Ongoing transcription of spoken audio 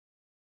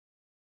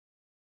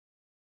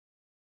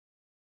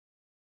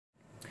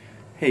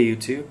Hey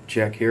YouTube,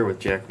 Jack here with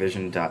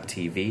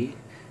JackVision.tv.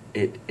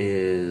 It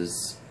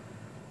is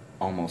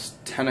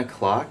almost 10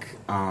 o'clock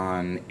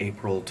on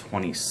April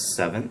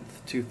 27th,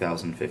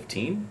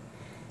 2015.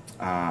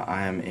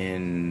 I am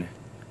in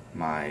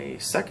my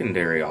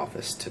secondary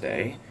office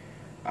today.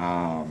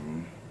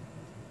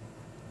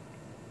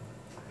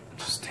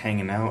 Just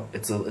hanging out.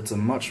 It's a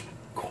much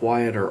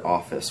quieter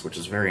office, which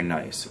is very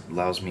nice. It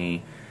allows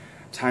me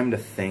time to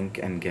think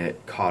and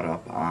get caught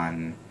up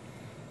on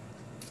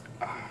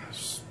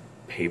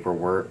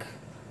paperwork,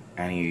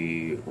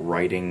 any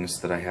writings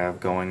that I have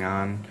going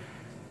on,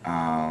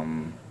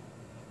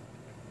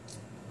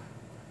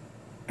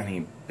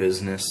 any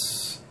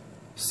business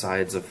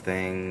sides of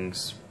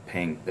things,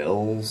 paying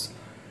bills.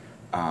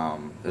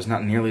 There's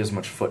not nearly as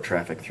much foot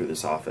traffic through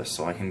this office,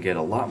 so I can get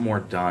a lot more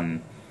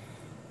done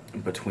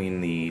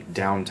between the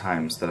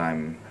downtimes that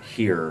I'm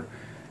here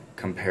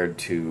compared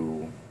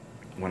to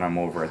when I'm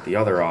over at the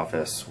other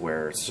office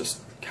where it's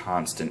just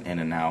constant in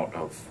and out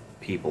of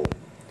people.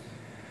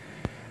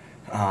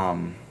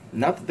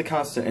 Not that the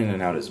constant in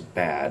and out is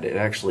bad, it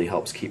actually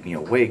helps keep me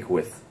awake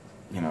with,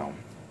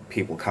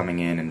 people coming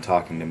in and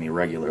talking to me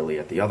regularly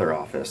at the other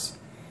office,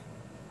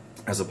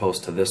 as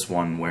opposed to this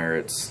one where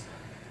it's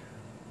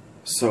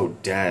so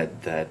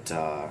dead that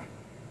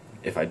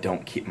if I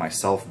don't keep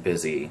myself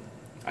busy,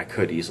 I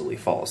could easily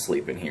fall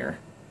asleep in here,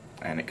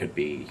 and it could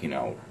be,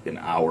 an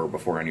hour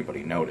before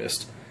anybody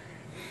noticed.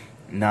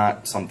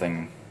 Not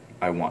something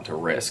I want to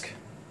risk.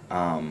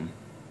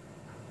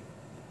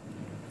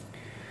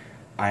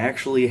 I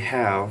actually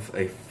have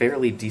a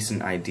fairly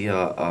decent idea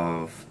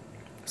of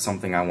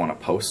something I want to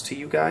post to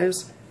you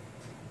guys,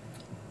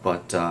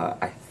 but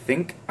I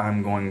think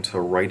I'm going to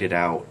write it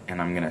out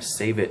and I'm going to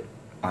save it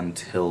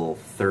until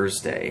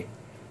Thursday,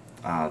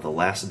 the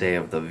last day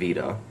of the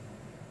Vita.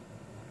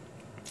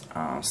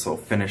 So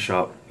finish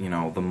up,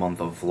 the month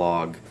of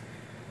vlog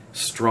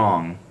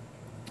strong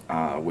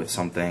with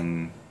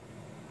something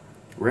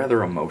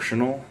rather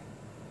emotional.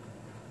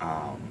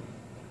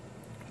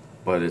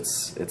 But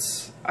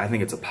I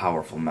think it's a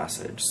powerful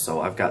message,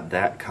 so I've got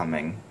that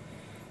coming,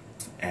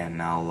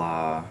 and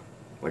I'll,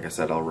 like I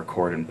said, I'll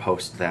record and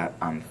post that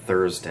on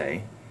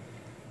Thursday.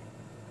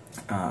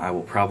 I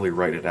will probably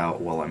write it out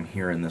while I'm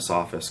here in this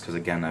office, because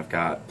again, I've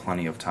got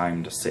plenty of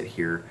time to sit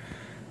here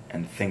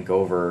and think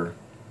over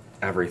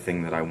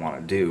everything that I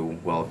want to do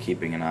while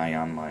keeping an eye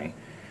on my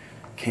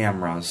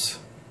cameras.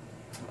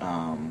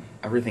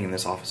 Everything in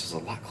this office is a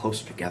lot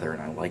closer together,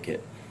 and I like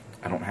it.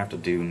 I don't have to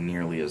do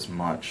nearly as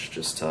much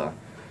just to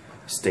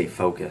stay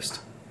focused.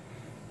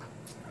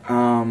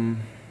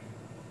 I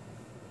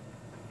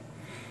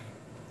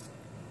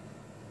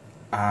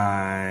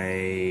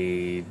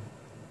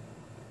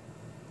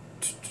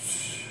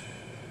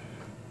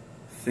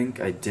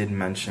think I did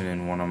mention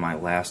in one of my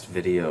last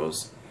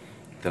videos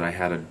that I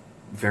had a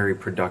very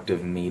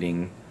productive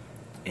meeting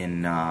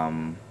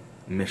in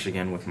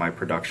Michigan with my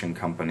production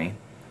company.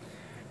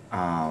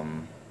 I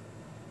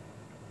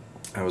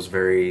was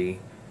very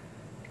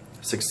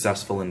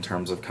successful in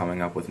terms of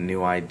coming up with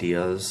new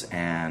ideas,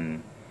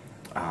 and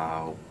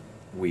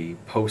we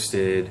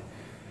posted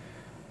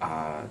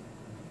a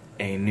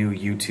new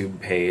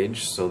YouTube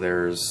page, so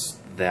there's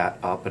that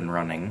up and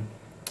running.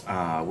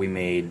 We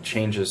made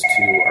changes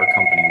to our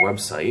company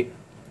website.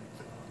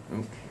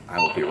 Ooh, I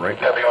will be right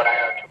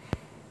back.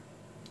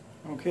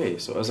 Okay,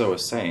 so as I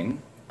was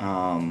saying,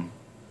 my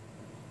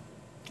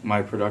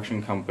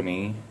production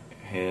company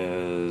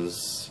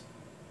has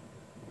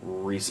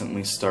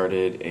recently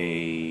started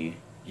a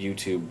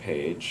YouTube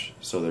page,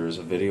 so there's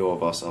a video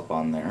of us up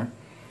on there.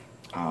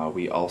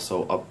 We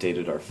also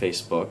updated our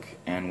Facebook,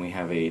 and we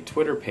have a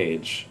Twitter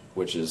page,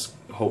 which is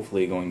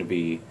hopefully going to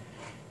be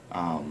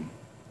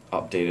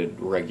updated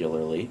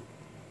regularly.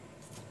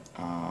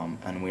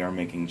 And we are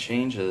making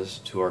changes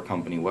to our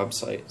company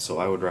website, so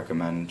I would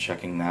recommend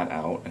checking that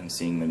out and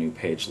seeing the new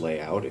page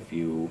layout if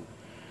you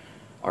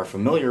are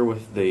familiar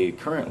with the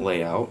current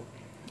layout,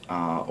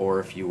 or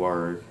if you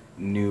are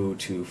new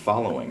to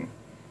following.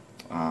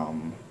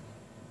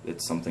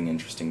 It's something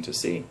interesting to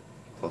see.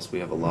 Plus we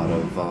have a lot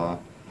of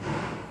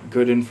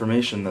good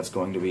information that's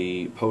going to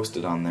be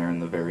posted on there in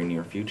the very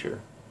near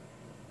future.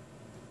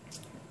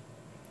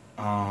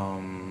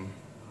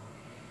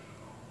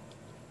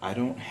 I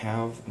don't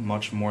have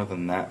much more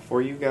than that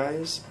for you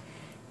guys.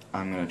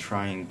 I'm going to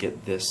try and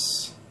get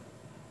this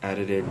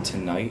edited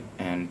tonight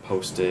and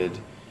posted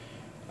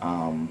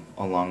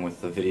along with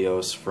the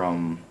videos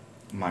from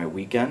my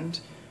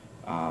weekend.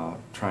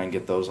 Try and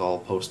get those all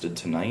posted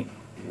tonight.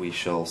 We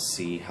shall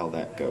see how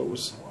that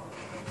goes.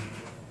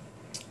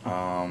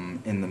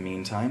 In the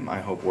meantime,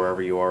 I hope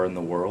wherever you are in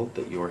the world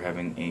that you are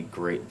having a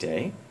great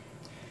day,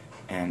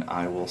 and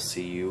I will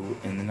see you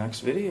in the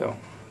next video.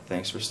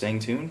 Thanks for staying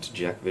tuned to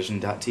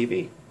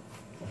JackVision.tv.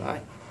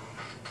 Bye.